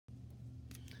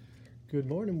Good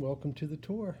morning, welcome to the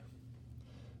tour.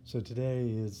 So today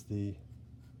is the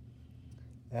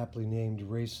aptly named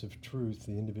Race of Truth,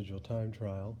 the individual time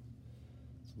trial.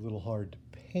 It's a little hard to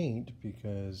paint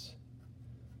because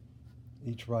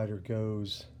each rider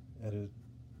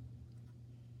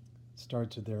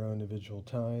starts at their own individual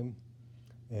time,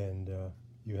 and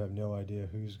you have no idea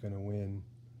who's going to win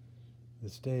the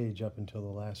stage up until the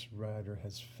last rider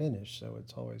has finished, so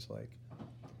it's always like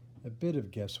a bit of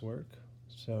guesswork.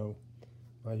 So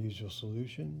my usual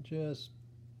solution, just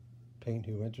paint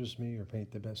who interests me or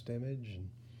paint the best image and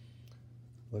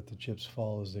let the chips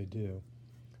fall as they do.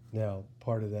 Now,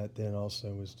 part of that then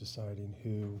also is deciding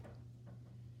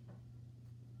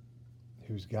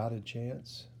who's got a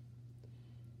chance,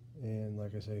 and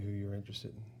like I say, who you're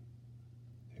interested in,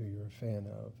 who you're a fan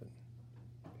of, and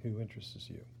who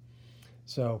interests you.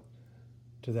 So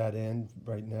to that end,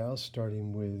 right now,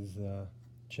 starting with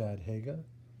Chad Haga,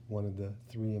 one of the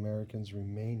three Americans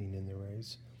remaining in the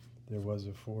race. There was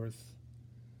a fourth,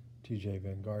 TJ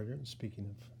Van Garderen, speaking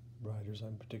of riders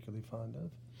I'm particularly fond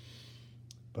of.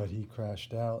 But he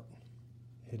crashed out,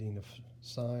 hitting a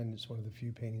sign. It's one of the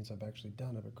few paintings I've actually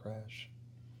done of a crash.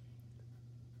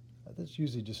 That's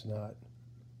usually just not,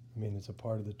 it's a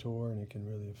part of the tour and it can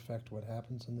really affect what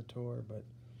happens in the tour, but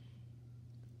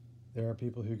there are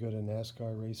people who go to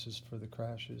NASCAR races for the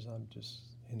crashes. I'm just,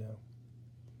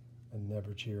 I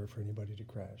never cheer for anybody to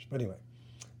crash. But anyway,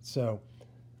 so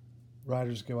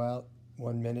riders go out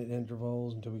 1 minute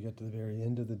intervals until we get to the very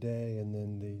end of the day, and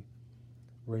then the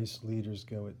race leaders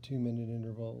go at 2 minute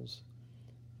intervals.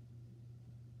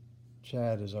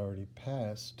 Chad has already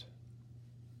passed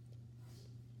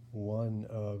one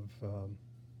of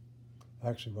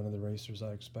the racers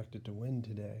I expected to win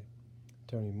today,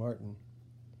 Tony Martin,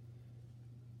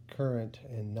 current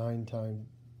and 9-time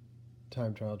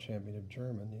time trial champion of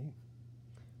Germany,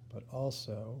 but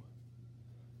also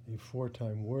a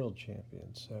 4-time world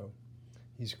champion. So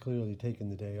he's clearly taken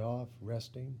the day off,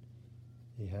 resting.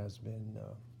 He has been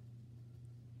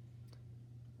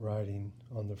riding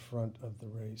on the front of the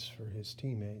race for his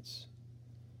teammates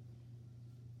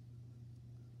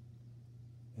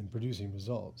and producing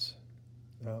results.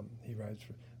 He rides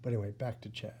for, but anyway, back to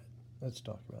Chad. Let's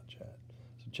talk about Chad.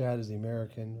 So Chad is the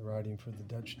American riding for the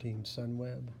Dutch team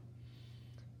Sunweb.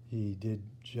 He did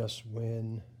just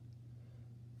win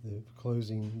the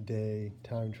closing day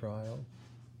time trial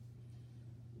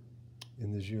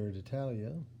in the Giro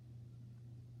d'Italia.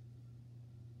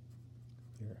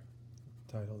 Here,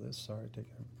 title this. Sorry, take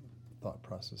a thought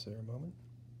process there a moment.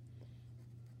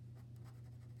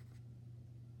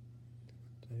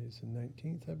 Today is the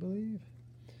 19th, I believe.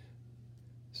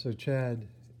 So Chad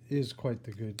is quite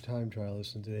the good time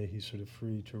trialist, and today he's sort of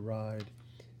free to ride.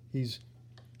 He's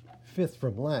 5th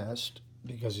from last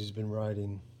because he's been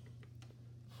riding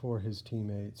for his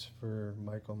teammates, for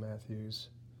Michael Matthews,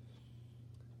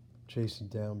 chasing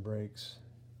down breaks,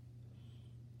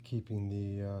 keeping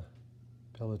the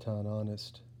peloton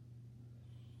honest,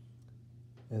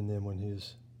 and then when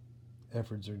his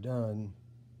efforts are done,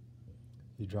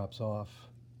 he drops off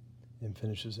and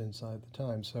finishes inside the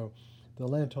time. So the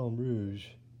Lanterne Rouge,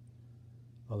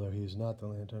 although he is not the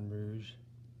Lanterne Rouge,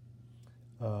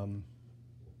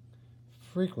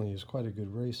 frequently is quite a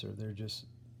good racer.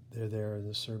 They're there in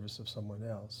the service of someone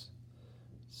else.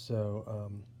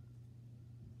 So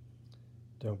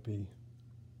don't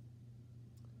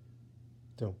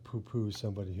poo-poo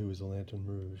somebody who is a Lanterne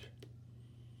Rouge.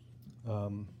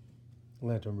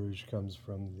 Lanterne Rouge comes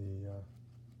from the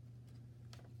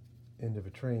end of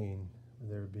a train.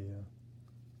 There would be a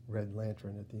red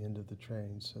lantern at the end of the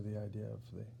train, so the idea of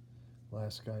the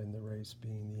last guy in the race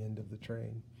being the end of the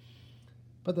train.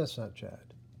 But that's not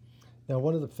Chad. Now,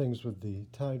 one of the things with the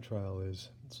time trial is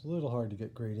it's a little hard to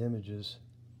get great images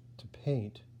to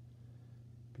paint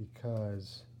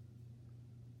because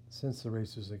since the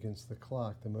race is against the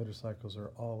clock, the motorcycles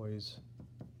are always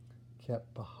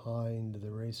kept behind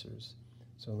the racers.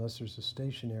 So unless there's a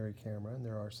stationary camera, and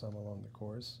there are some along the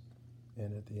course,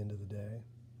 and at the end of the day,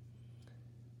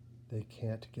 they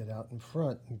can't get out in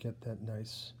front and get that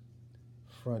nice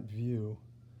front view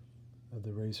of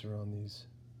the racer on these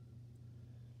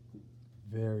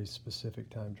very specific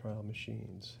time trial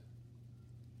machines.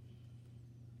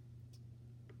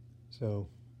 So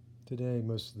today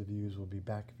most of the views will be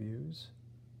back views.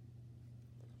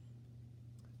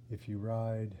 If you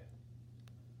ride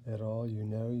at all,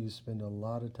 you spend a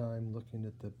lot of time looking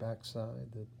at the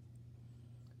backside, the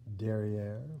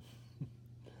derriere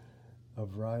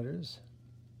of riders.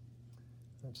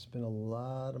 I've spent a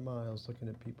lot of miles looking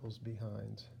at people's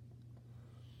behinds.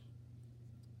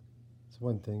 It's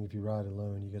one thing if you ride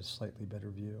alone, you get a slightly better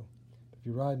view. if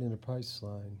you're riding in a price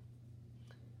line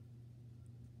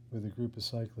with a group of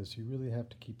cyclists, you really have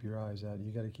to keep your eyes out.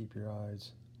 You got to keep your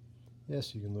eyes.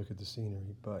 Yes, you can look at the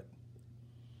scenery, but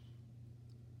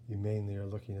you mainly are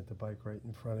looking at the bike right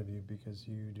in front of you because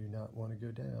you do not want to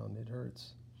go down. It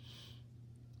hurts.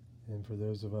 And for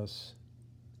those of us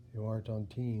who aren't on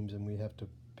teams and we have to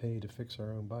pay to fix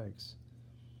our own bikes,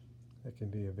 that can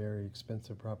be a very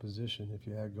expensive proposition. If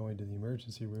you add going to the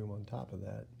emergency room on top of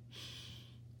that,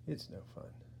 it's no fun.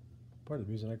 Part of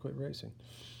the reason I quit racing.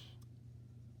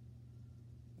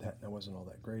 I wasn't all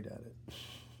that great at it.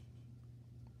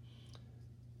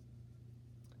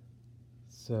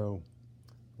 So,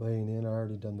 laying in, I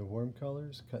already done the warm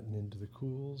colors, cutting into the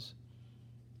cools.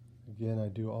 Again, I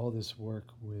do all this work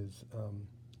with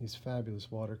these fabulous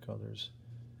watercolors.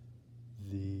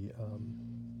 The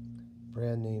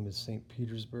brand name is St.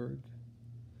 Petersburg.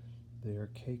 They are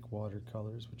cake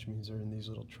watercolors, which means they're in these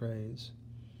little trays,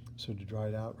 so to dry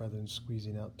it out rather than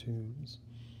squeezing out tubes.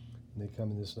 And they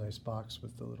come in this nice box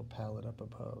with the little palette up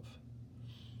above.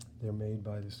 They're made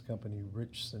by this company,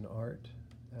 Richson Art,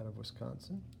 out of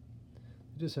Wisconsin.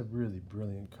 They just have really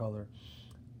brilliant color.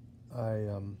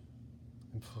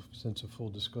 Since of full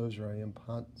disclosure, I am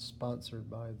sponsored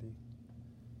by the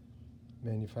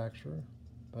manufacturer,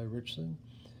 by Richson,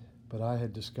 but I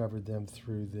had discovered them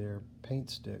through their paint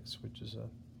sticks, which is a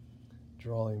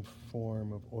drawing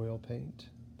form of oil paint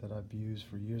that I've used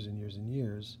for years and years and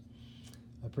years.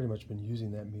 I've pretty much been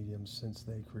using that medium since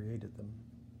they created them.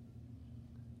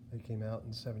 They came out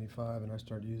in '75 and I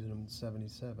started using them in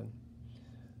 '77.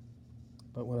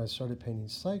 But when I started painting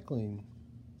cycling,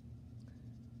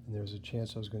 and there was a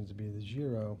chance I was going to be the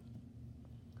Giro,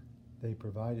 they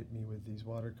provided me with these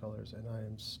watercolors, and I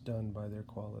am stunned by their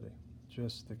quality.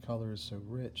 Just the color is so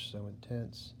rich, so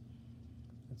intense.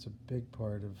 It's a big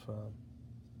part of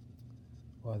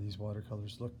why these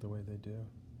watercolors look the way they do.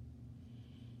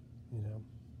 You know,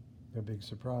 no big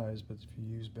surprise, but if you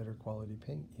use better quality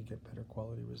paint, you get better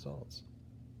quality results.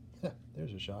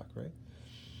 There's a shock, right?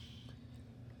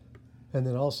 And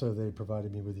then also they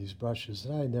provided me with these brushes,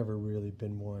 and I had never really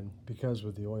been one, because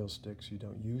with the oil sticks you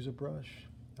don't use a brush.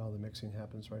 All the mixing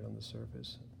happens right on the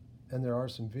surface. And there are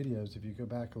some videos, if you go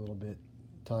back a little bit,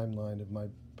 timeline of my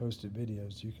posted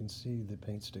videos, you can see the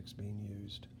paint sticks being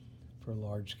used for a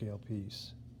large scale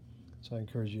piece. So I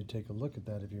encourage you to take a look at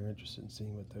that if you're interested in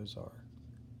seeing what those are.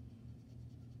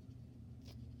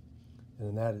 And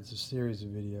in that, it's a series of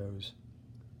videos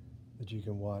that you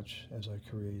can watch as I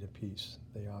create a piece.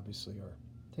 They obviously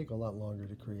take a lot longer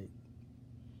to create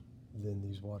than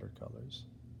these watercolors.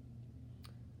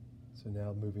 So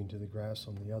now moving to the grass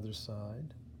on the other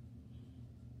side.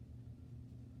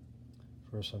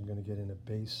 First I'm going to get in a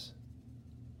base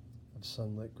of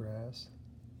sunlit grass.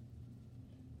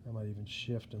 I might even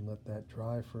shift and let that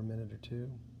dry for a minute or two,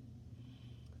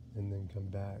 and then come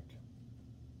back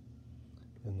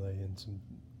and lay in some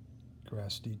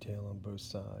grass detail on both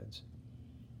sides.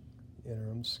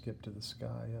 Interim, skip to the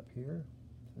sky up here,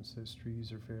 since those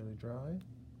trees are fairly dry.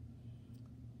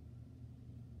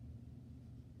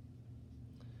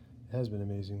 It has been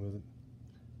amazing with it.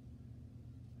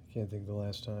 I can't think of the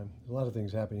last time. There's a lot of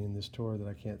things happening in this tour that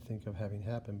I can't think of having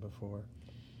happened before.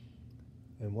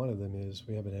 And one of them is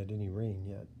we haven't had any rain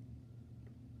yet.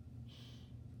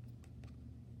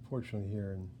 Fortunately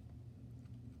here in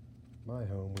my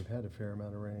home, we've had a fair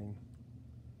amount of rain.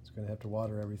 It's going to have to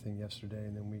water everything yesterday,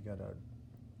 and then we got a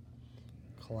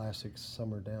classic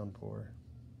summer downpour.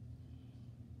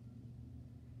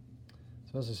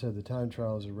 So as I said, the time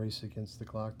trial is a race against the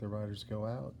clock. The riders go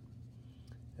out,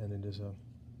 and it is the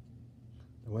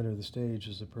winner of the stage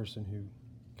is the person who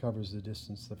covers the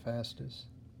distance the fastest.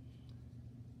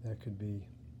 That could be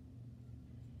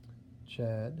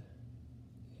Chad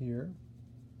here.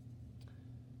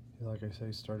 Like I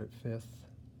say, start at 5th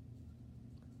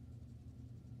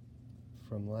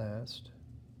from last,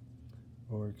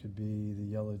 or it could be the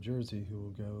yellow jersey who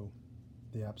will go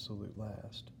the absolute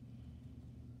last.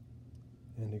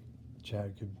 And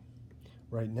Chad could,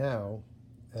 right now,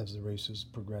 as the race is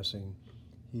progressing,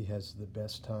 he has the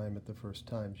best time at the first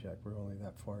time check. We're only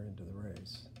that far into the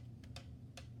race.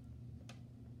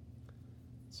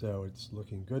 So it's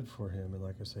looking good for him, and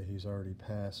like I say, he's already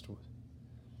passed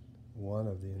one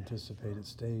of the anticipated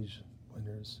stage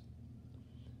winners.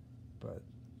 But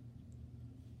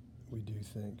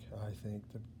I think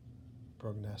the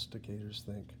prognosticators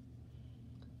think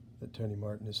that Tony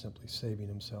Martin is simply saving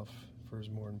himself for his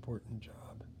more important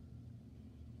job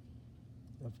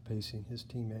of pacing his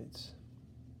teammates.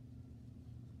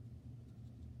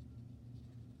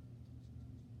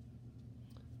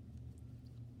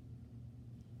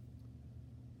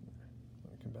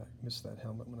 back. Missed that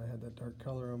helmet when I had that dark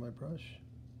color on my brush.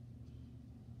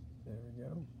 There we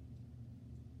go.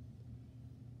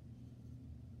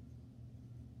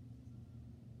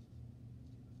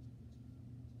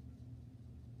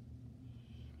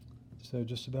 So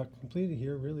just about completed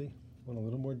here, really. Want a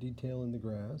little more detail in the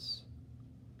grass.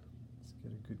 Let's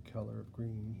get a good color of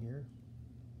green here.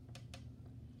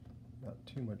 Not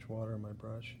too much water on my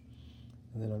brush.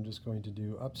 And then I'm just going to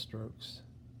do upstrokes.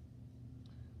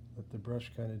 Let the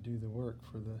brush kind of do the work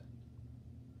for the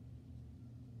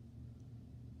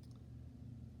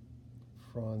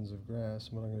fronds of grass.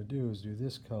 And what I'm going to do is do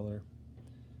this color,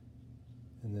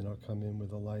 and then I'll come in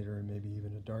with a lighter and maybe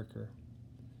even a darker.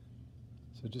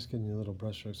 So just getting a little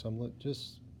brush stroke. So I'm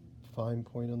just fine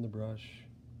point on the brush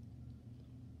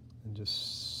and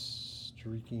just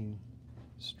stroking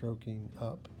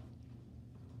up.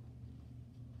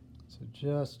 So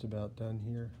just about done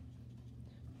here.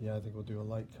 Yeah, I think we'll do a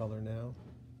light color now.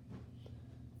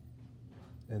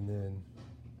 And then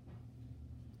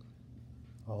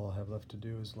all I'll have left to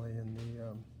do is lay in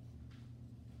the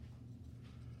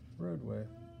roadway.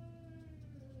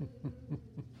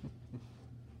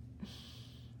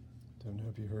 Don't know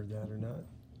if you heard that or not.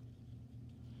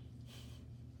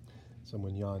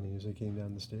 Someone yawning as they came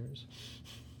down the stairs.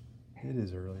 It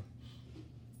is early.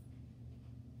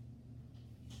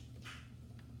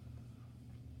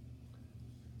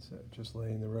 So just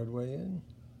laying the roadway in.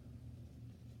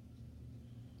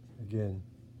 Again,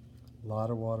 a lot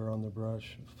of water on the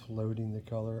brush, floating the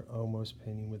color, almost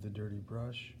painting with a dirty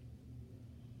brush.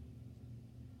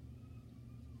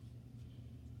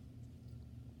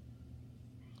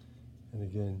 And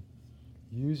again,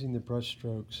 using the brush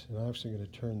strokes, and I'm actually going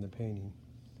to turn the painting,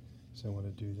 so I want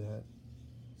to do that.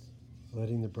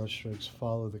 Letting the brush strokes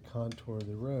follow the contour of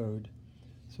the road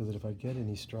so that if I get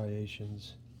any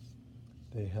striations,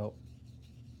 they help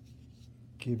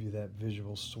give you that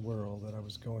visual swirl that I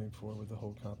was going for with the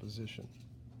whole composition.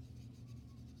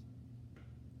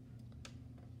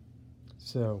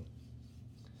 So,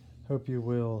 hope you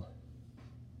will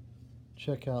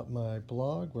check out my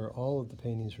blog where all of the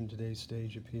paintings from today's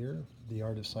stage appear,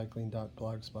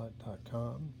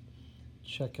 theartofcycling.blogspot.com.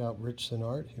 Check out Richson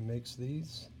Art, who makes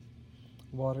these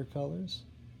watercolors.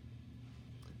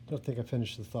 Don't think I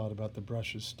finished the thought about the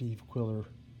brushes. Steve Quiller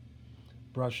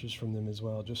brushes from them as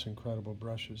well, just incredible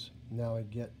brushes. Now I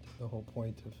get the whole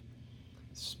point of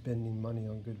spending money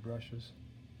on good brushes.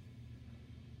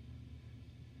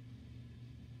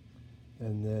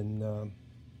 And then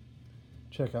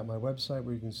check out my website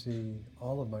where you can see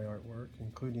all of my artwork,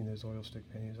 including those oil stick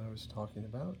paintings I was talking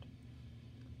about,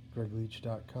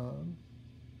 gregleach.com.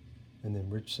 And then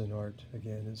Richson Art,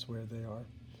 again, is where they are.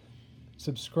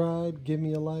 Subscribe, give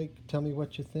me a like, tell me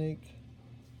what you think.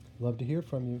 Love to hear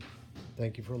from you.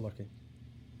 Thank you for looking.